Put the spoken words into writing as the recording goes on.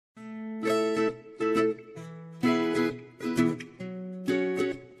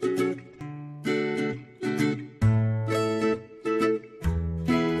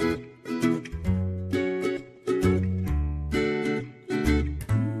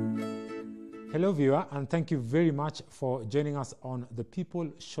Hello viewer, and thank you very much for joining us on The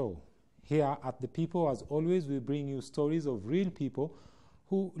People Show. Here at The People, as always, we bring you stories of real people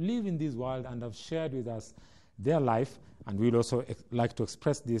who live in this world and have shared with us their life, and we'd also like to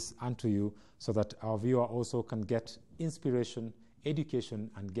express this unto you so that our viewer also can get inspiration, education,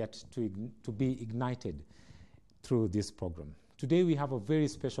 and get to be ignited through this program. Today we have a very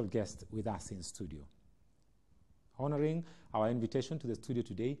special guest with us in studio. Honoring our invitation to the studio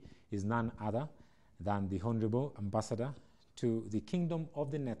today is none other than the Honorable Ambassador to the Kingdom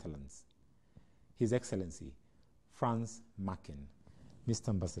of the Netherlands, His Excellency Frans Makken. Mr.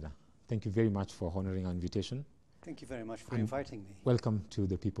 Ambassador, thank you very much for honoring our invitation. Thank you very much for inviting me. Welcome to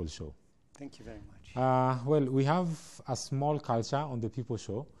the People Show. Thank you very much. Well, we have a small culture on the People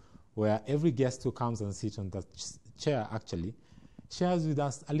Show where every guest who comes and sits on the chair actually shares with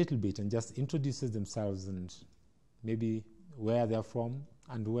us a little bit and just introduces themselves and maybe where they're from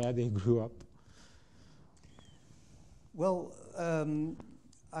and where they grew up. Well,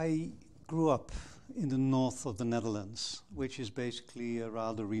 I grew up in the north of the Netherlands, which is basically a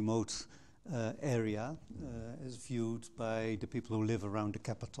rather remote area as viewed by the people who live around the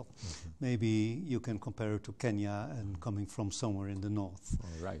capital. Mm-hmm. Maybe you can compare it to Kenya and coming from somewhere in the north.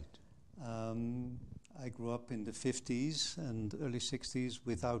 All right. I grew up in the 50s and early 60s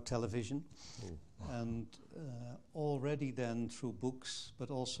without television. Oh, wow. And already then through books,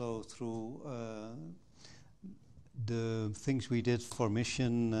 but also through the things we did for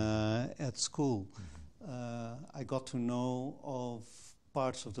mission at school, mm-hmm. I got to know of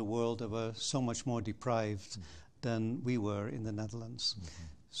parts of the world that were so much more deprived mm-hmm. than we were in the Netherlands. Mm-hmm.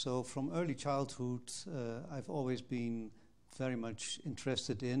 So from early childhood, I've always been very much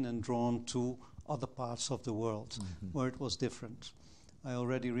interested in and drawn to other parts of the world mm-hmm. where it was different. I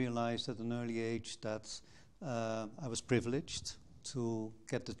already realized at an early age that I was privileged to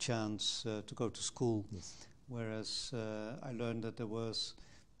get the chance to go to school, yes. Whereas I learned that there was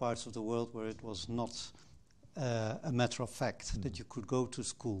parts of the world where it was not a matter of fact mm-hmm. that you could go to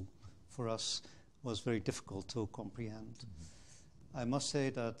school. For us, was very difficult to comprehend. Mm-hmm. I must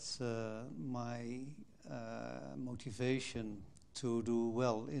say that my motivation to do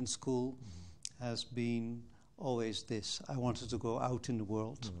well in school mm-hmm. has been always this. I wanted to go out in the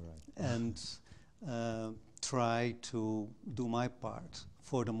world and try to do my part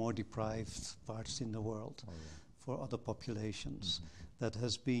for the more deprived parts in the world, for other populations. Mm-hmm. That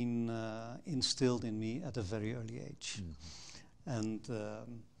has been instilled in me at a very early age. Mm-hmm. And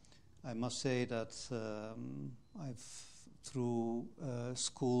I must say that I've, through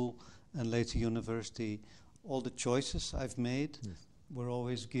school and later university, all the choices I've made yes. were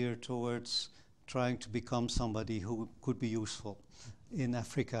always geared towards trying to become somebody who could be useful in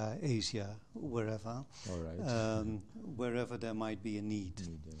Africa, Asia, wherever. All right. Wherever there might be a need.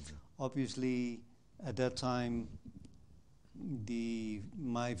 Obviously, at that time,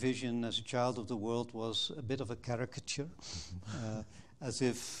 my vision as a child of the world was a bit of a caricature, as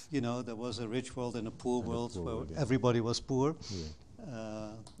if there was a rich world and a poor world where everybody was poor.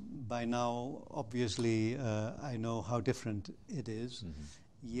 Yeah. By now, obviously, I know how different it is. Mm-hmm.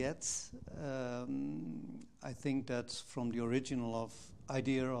 Yet, I think that from the original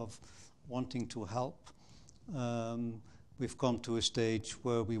idea of wanting to help, we've come to a stage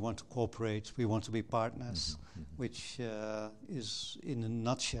where we want to cooperate, we want to be partners, mm-hmm. which is, in a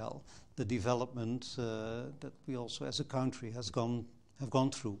nutshell, the development that we also as a country have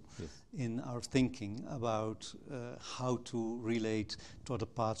gone through yes. in our thinking about how to relate to other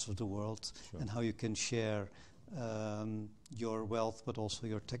parts of the world sure. and how you can share your wealth, but also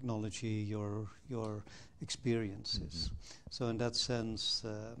your technology, your experiences. Mm-hmm. So in that sense,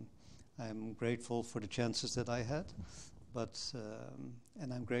 I'm grateful for the chances that I had, but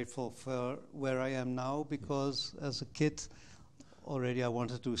and I'm grateful for where I am now because as a kid, already I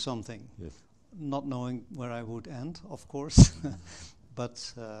wanted to do something, yes. not knowing where I would end, of course, mm-hmm.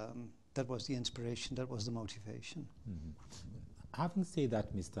 but that was the inspiration, that was the motivation. Mm-hmm. Having said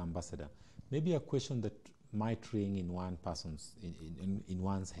that, Mr. Ambassador, maybe a question that might ring in one person's in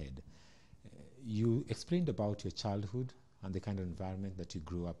one's head. You explained about your childhood and the kind of environment that you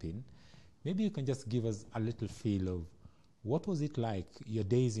grew up in. Maybe you can just give us a little feel of what was it like, your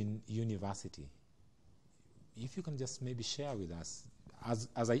days in university? If you can just maybe share with us,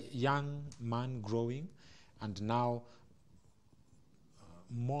 as a young man growing and now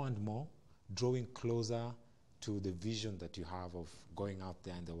more and more drawing closer to the vision that you have of going out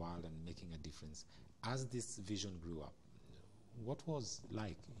there in the world and making a difference. As this vision grew up, what was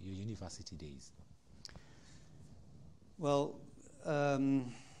like your university days? Well, I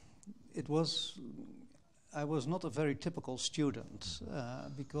was not a very typical student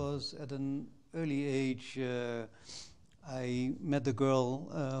because at an early age, I met the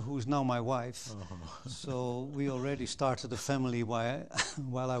girl who is now my wife. So we already started a family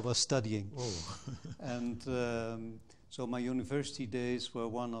while I was studying. And so my university days were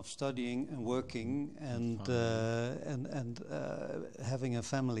one of studying and working and having a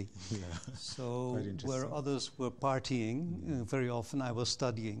family. Yeah. So where others were partying, very often I was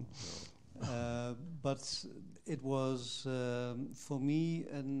studying. But it was, for me,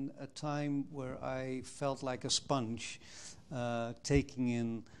 a time where I felt like a sponge, taking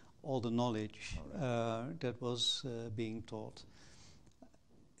in all the knowledge that was being taught.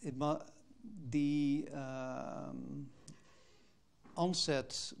 The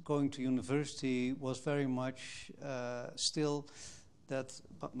onset going to university was very much still that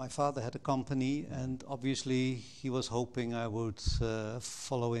my father had a company, and obviously he was hoping I would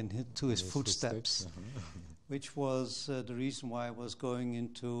follow into his footsteps. Which was the reason why I was going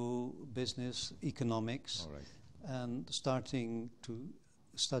into business economics and starting to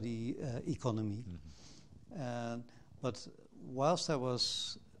study economy. But whilst I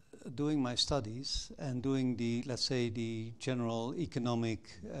was doing my studies and doing the, let's say, the general economic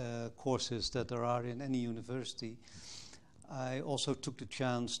courses that there are in any university, I also took the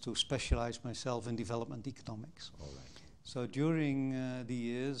chance to specialize myself in development economics. So during the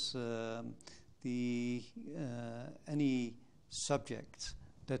years, any subject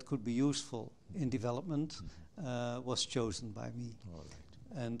that could be useful in development was chosen by me.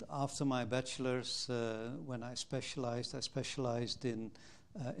 And after my bachelor's, when I specialized in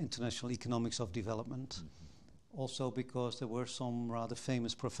international economics of development. Also because there were some rather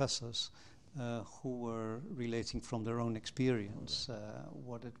famous professors who were relating from their own experience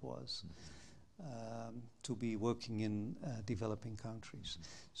what it was to be working in developing countries.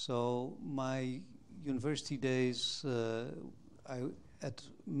 So my university days, at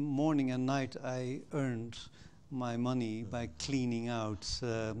morning and night, I earned my money by cleaning out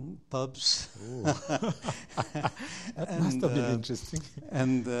pubs. That must have been interesting.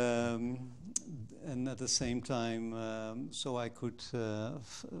 And at the same time, so I could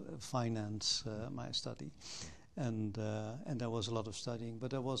finance my study. And there was a lot of studying,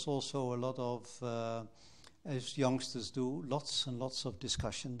 but there was also a lot of, as youngsters do, lots and lots of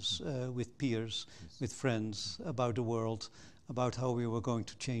discussions with peers, with friends about the world, about how we were going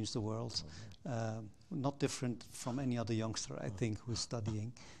to change the world. Not different from any other youngster, I think, who's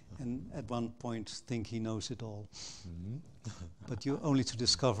studying, and at one point think he knows it all. But you only to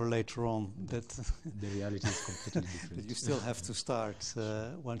discover later on that the reality is completely different. That you still have to start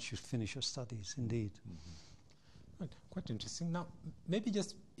once you finish your studies, indeed. Quite interesting. Now, maybe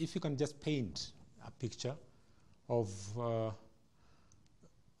just if you can just paint a picture of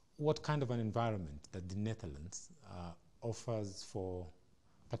what kind of an environment that the Netherlands offers for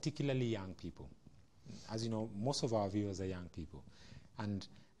particularly young people. As you know, most of our viewers are young people. And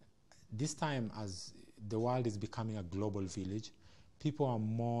this time, as the world is becoming a global village, people are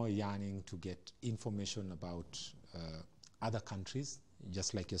more yearning to get information about other countries.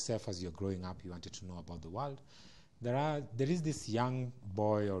 Just like yourself, as you're growing up, you wanted to know about the world. There is this young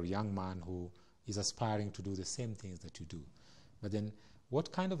boy or young man who is aspiring to do the same things that you do. But then,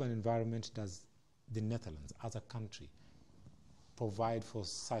 what kind of an environment does the Netherlands, as a country, provide for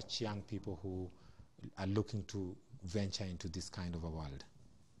such young people who are looking to venture into this kind of a world?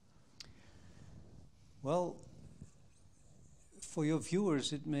 Well, for your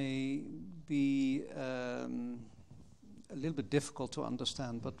viewers, it may be a little bit difficult to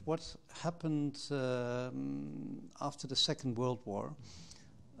understand, but what happened after the Second World War,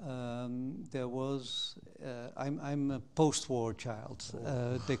 there was, I'm a post-war child.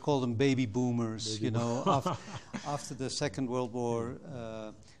 They call them baby boomers, baby after the Second World War,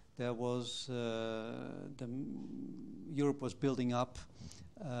 there was, Europe was building up,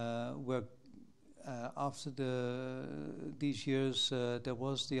 where after these years, there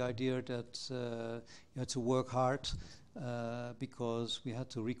was the idea that you had to work hard because we had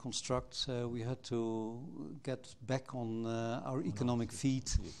to reconstruct, we had to get back on our economic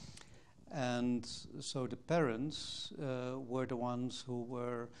feet. And so the parents were the ones who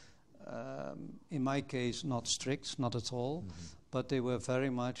were, in my case, not strict, not at all, but they were very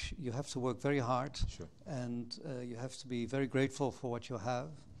much, you have to work very hard, and you have to be very grateful for what you have.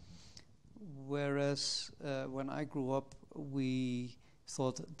 Whereas when I grew up, we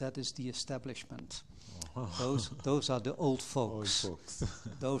thought that is the establishment. Those are the old folks.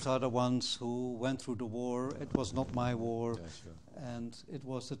 Those are the ones who went through the war. It was not my war. And it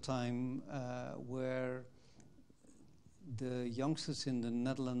was the time where the youngsters in the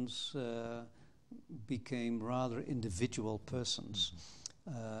Netherlands became rather individual persons.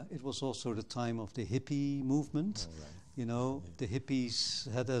 It was also the time of the hippie movement. All right. You know, the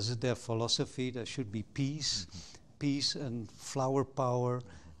hippies had as their philosophy there should be peace, peace and flower power,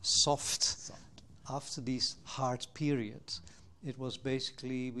 soft. After these hard periods, it was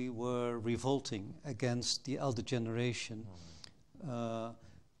basically we were revolting against the elder generation,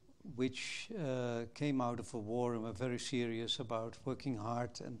 which came out of a war and were very serious about working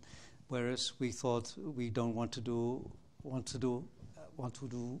hard. And whereas we thought we don't want to do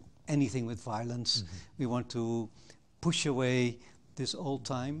anything with violence, we want to push away this old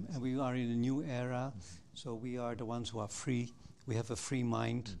time, and we are in a new era. So we are the ones who are free. We have a free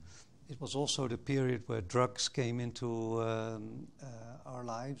mind. It was also the period where drugs came into our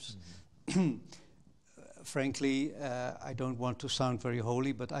lives. Frankly, I don't want to sound very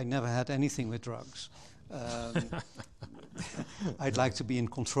holy, but I never had anything with drugs. I'd like to be in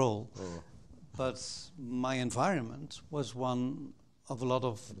control. Oh. But my environment was one of a lot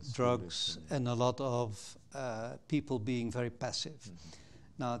of drugs and a lot of people being very passive.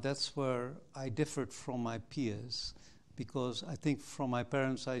 Now, that's where I differed from my peers, because I think from my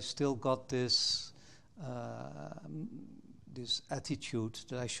parents I still got this this attitude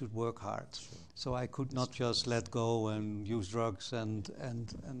that I should work hard. Sure. So I could not just let go and use drugs and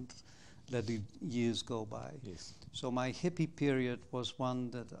let the years go by. Yes. So my hippie period was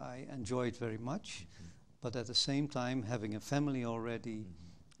one that I enjoyed very much, but at the same time having a family already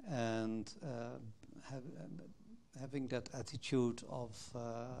and having that attitude of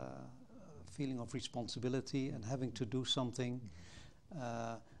feeling of responsibility and having to do something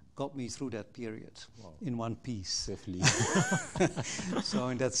got me through that period. Wow. In one piece. Safely. So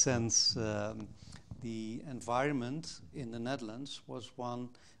in that sense, the environment in the Netherlands was one.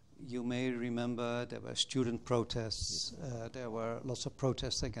 You may remember there were student protests, there were lots of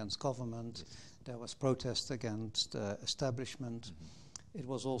protests against government, there was protest against establishment. It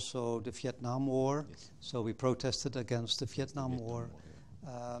was also the Vietnam War, so we protested against the Vietnam War.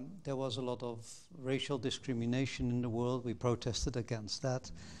 There was a lot of racial discrimination in the world, we protested against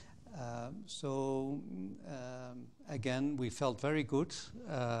that. Again, we felt very good,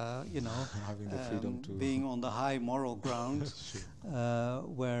 you know, having the freedom to being on the high moral ground,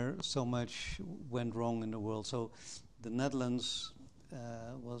 where so much went wrong in the world. So the Netherlands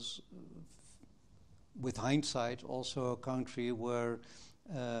was, with hindsight, also a country where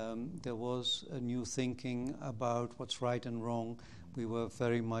there was a new thinking about what's right and wrong. We were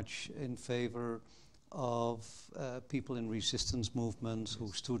very much in favor of people in resistance movements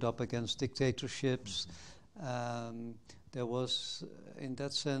who stood up against dictatorships. There was, in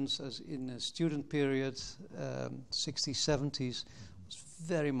that sense, as in a student period, 60s, 70s, was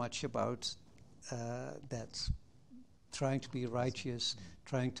very much about that, trying to be righteous,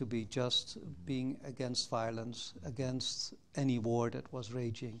 trying to be just, being against violence, against any war that was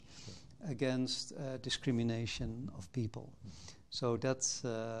raging, against discrimination of people. So that's,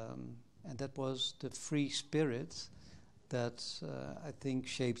 and that was the free spirit that I think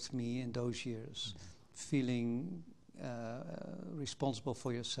shaped me in those years, feeling responsible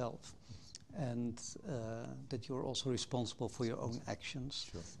for yourself and that you're also responsible for your own actions.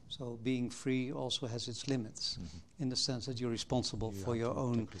 Sure. So being free also has its limits in the sense that you're responsible for your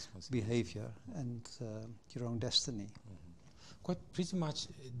own behavior and your own destiny. Quite pretty much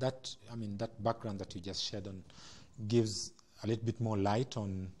that, I mean, that background that you just shared on gives a little bit more light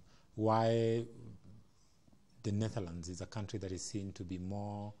on why the Netherlands is a country that is seen to be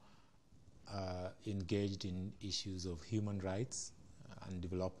more engaged in issues of human rights and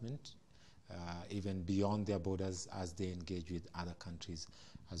development, even beyond their borders as they engage with other countries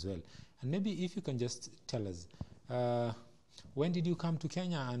as well. And maybe if you can just tell us, when did you come to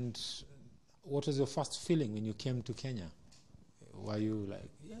Kenya and what was your first feeling when you came to Kenya? Were you like,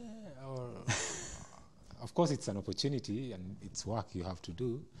 yeah, or... Of course, it's an opportunity and it's work you have to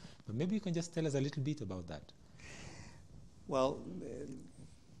do, but maybe you can just tell us a little bit about that. Well,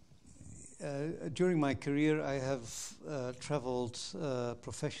 during my career, I have traveled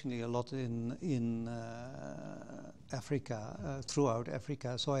professionally a lot in Africa, throughout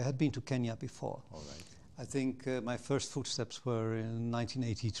Africa. So I had been to Kenya before. All right. I think my first footsteps were in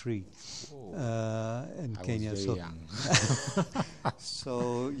 1983 in Kenya. I was very young.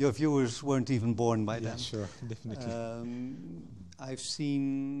 So your viewers weren't even born by then. Sure, definitely. I've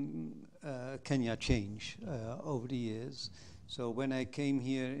seen Kenya change over the years. So when I came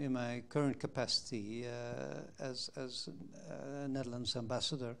here in my current capacity as a Netherlands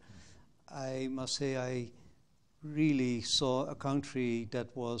ambassador, I must say I really saw a country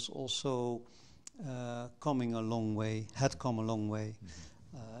that was also coming a long way, had come a long way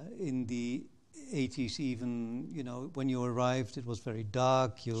in the 80s even, you know, when you arrived it was very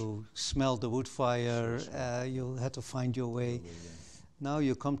dark, you smelled the wood fire, you had to find your way. Now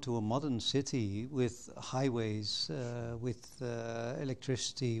you come to a modern city with highways, with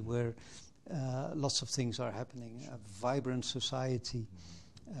electricity, where lots of things are happening, a vibrant society,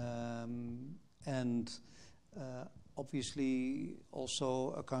 and obviously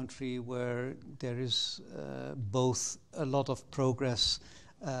also a country where there is both a lot of progress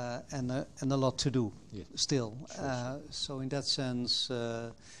and a lot to do still. Sure. So in that sense,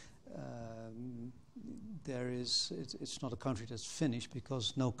 it's not a country that's finished,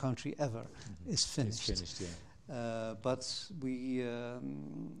 because no country ever is finished. It's finished, yeah. But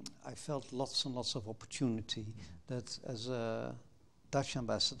I felt lots and lots of opportunity that as a Dutch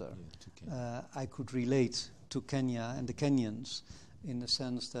ambassador, I could relate to Kenya and the Kenyans, in the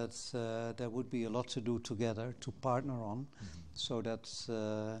sense that there would be a lot to do together, to partner on, so that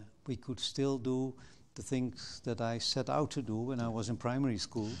we could still do the things that I set out to do when I was in primary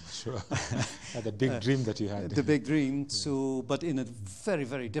school. Sure. The big dream that you had. The big dream, but in a very,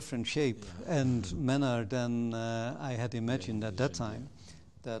 very different shape and manner than I had imagined at that time,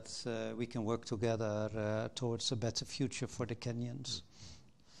 that we can work together towards a better future for the Kenyans.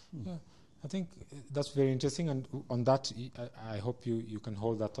 Yeah, I think that's very interesting, and on that, I hope you can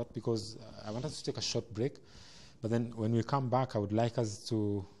hold that thought, because I want us to take a short break, but then when we come back, I would like us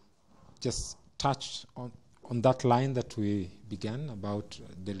to just touch on that line that we began about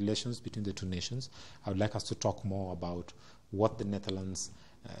the relations between the two nations. I would like us to talk more about what the Netherlands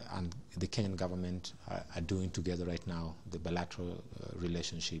and the Kenyan government are doing together right now, the bilateral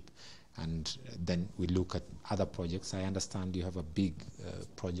relationship, and then we look at other projects. I understand you have a big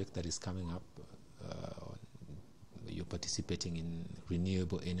project that is coming up. You're participating in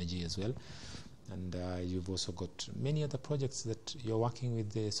renewable energy as well. And you've also got many other projects that you're working with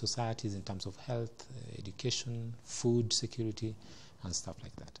the societies in terms of health, education, food security, and stuff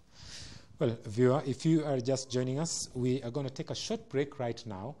like that. Well, viewer, if you are just joining us, we are going to take a short break right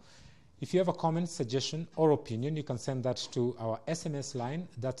now. If you have a comment, suggestion, or opinion, you can send that to our SMS line.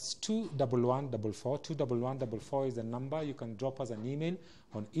 That's 21144. 21144 is the number. You can drop us an email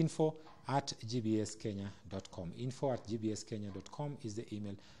on info@gbskenya.com. info@gbskenya.com is the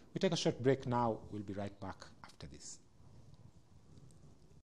email. We take a short break now. We'll be right back after this.